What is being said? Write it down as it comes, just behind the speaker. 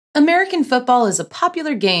American football is a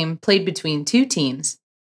popular game played between two teams.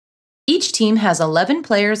 Each team has 11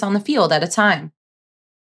 players on the field at a time.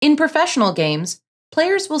 In professional games,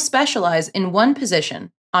 players will specialize in one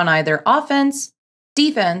position on either offense,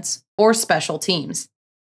 defense, or special teams.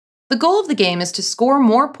 The goal of the game is to score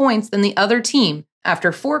more points than the other team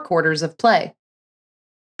after 4 quarters of play.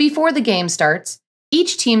 Before the game starts,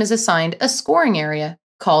 each team is assigned a scoring area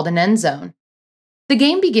called an end zone. The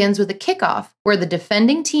game begins with a kickoff, where the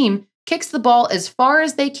defending team kicks the ball as far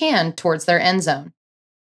as they can towards their end zone.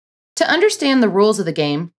 To understand the rules of the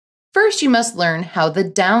game, first you must learn how the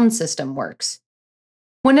down system works.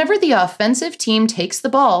 Whenever the offensive team takes the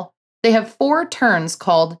ball, they have 4 turns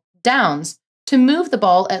called downs to move the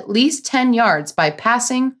ball at least 10 yards by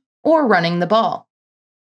passing or running the ball.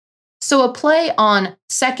 So a play on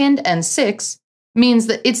 2nd and 6 means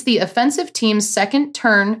that it's the offensive team's second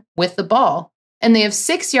turn with the ball, and they have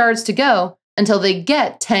 6 yards to go until they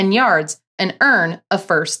get 10 yards and earn a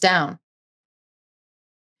first down.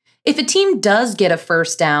 If a team does get a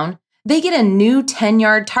first down, they get a new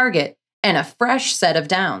 10-yard target and a fresh set of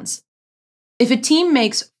downs. If a team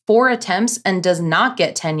makes 4 attempts and does not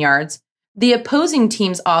get 10 yards, the opposing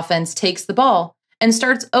team's offense takes the ball and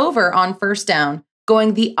starts over on first down,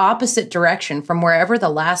 going the opposite direction from wherever the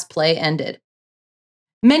last play ended.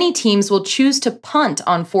 Many teams will choose to punt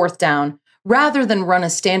on 4th down rather than run a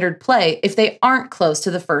standard play if they aren't close to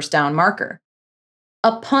the first down marker.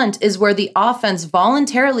 A punt is where the offense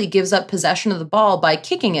voluntarily gives up possession of the ball by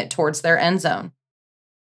kicking it towards their end zone.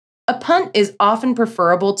 A punt is often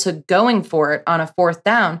preferable to going for it on a 4th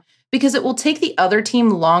down because it will take the other team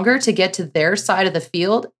longer to get to their side of the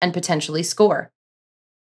field and potentially score.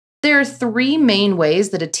 There are 3 main ways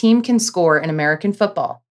that a team can score in American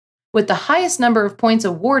football, with the highest number of points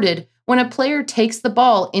awarded when a player takes the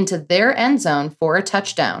ball into their end zone for a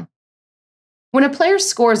touchdown. When a player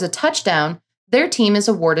scores a touchdown, their team is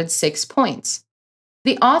awarded 6 points.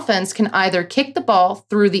 The offense can either kick the ball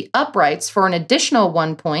through the uprights for an additional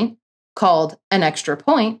 1 point, called an extra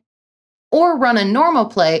point, or run a normal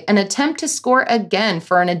play and attempt to score again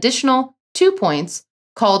for an additional 2 points,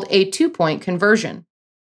 called a 2-point conversion.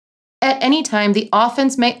 At any time, the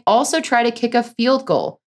offense may also try to kick a field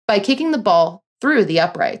goal by kicking the ball through the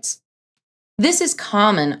uprights. This is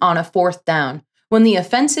common on a 4th down, when the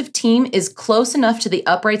offensive team is close enough to the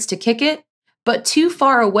uprights to kick it, but too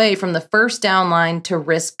far away from the first down line to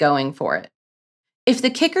risk going for it. If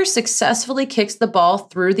the kicker successfully kicks the ball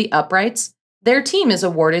through the uprights, their team is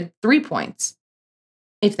awarded 3 points.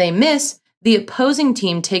 If they miss, the opposing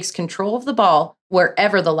team takes control of the ball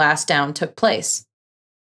wherever the last down took place.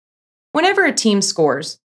 Whenever a team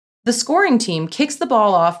scores, the scoring team kicks the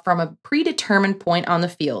ball off from a predetermined point on the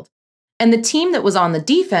field, and the team that was on the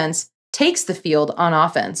defense takes the field on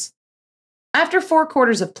offense. After 4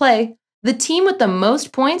 quarters of play, the team with the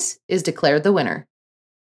most points is declared the winner.